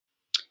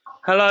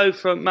Hello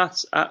from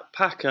Maths at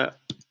PACA.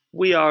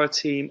 We are a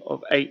team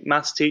of 8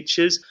 maths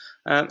teachers.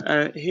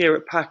 Here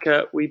at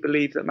PACA, we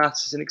believe that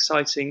maths is an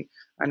exciting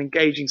and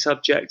engaging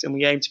subject, and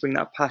we aim to bring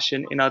that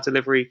passion in our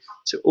delivery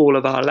to all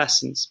of our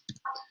lessons.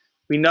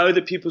 We know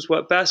that pupils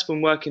work best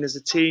when working as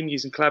a team,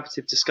 using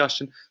collaborative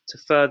discussion to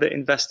further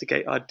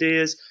investigate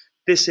ideas.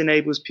 This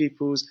enables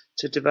pupils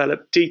to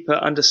develop deeper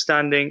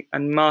understanding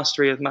and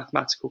mastery of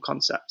mathematical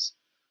concepts.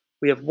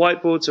 We have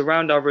whiteboards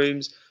around our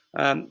rooms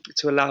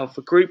to allow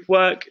for group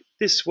work.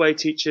 This way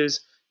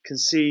teachers can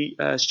see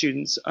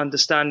students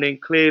understanding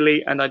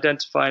clearly and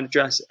identify and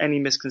address any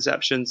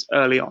misconceptions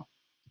early on.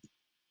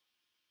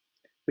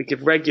 We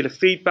give regular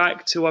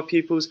feedback to our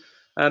pupils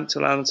to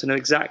allow them to know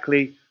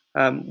exactly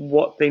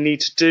what they need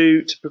to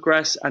do to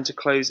progress and to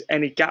close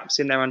any gaps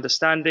in their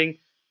understanding.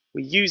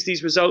 We use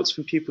these results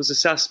from pupils'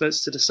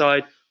 assessments to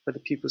decide whether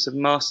pupils have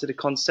mastered a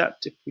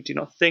concept. If we do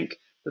not think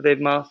that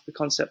the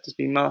concept has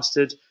been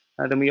mastered,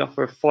 then we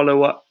offer a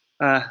follow-up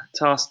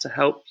task to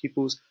help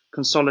pupils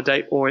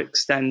consolidate or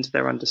extend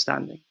their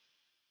understanding.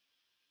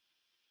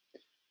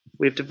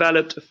 We've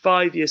developed a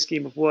 5-year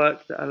scheme of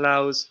work that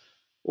allows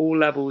all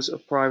levels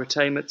of prior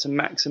attainment to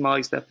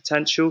maximise their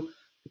potential.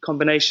 The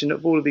combination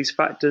of all of these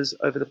factors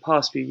over the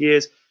past few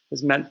years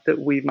has meant that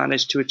we've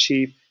managed to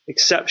achieve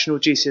exceptional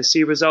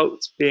GCSE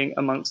results, being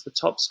amongst the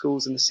top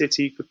schools in the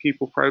city for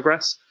pupil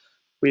progress.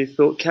 We've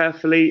thought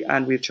carefully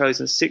and we've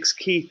chosen 6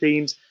 key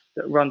themes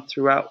that run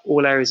throughout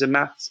all areas of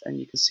maths, and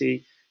you can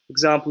see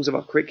examples of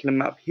our curriculum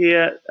map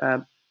here,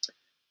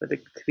 but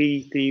the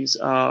key themes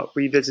are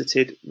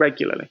revisited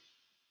regularly.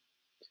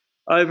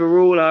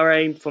 Overall, our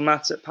aim for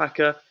Maths at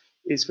PACA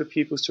is for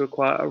pupils to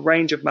acquire a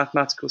range of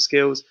mathematical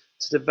skills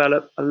to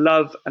develop a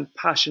love and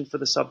passion for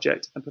the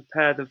subject and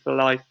prepare them for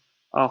life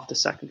after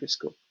secondary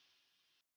school.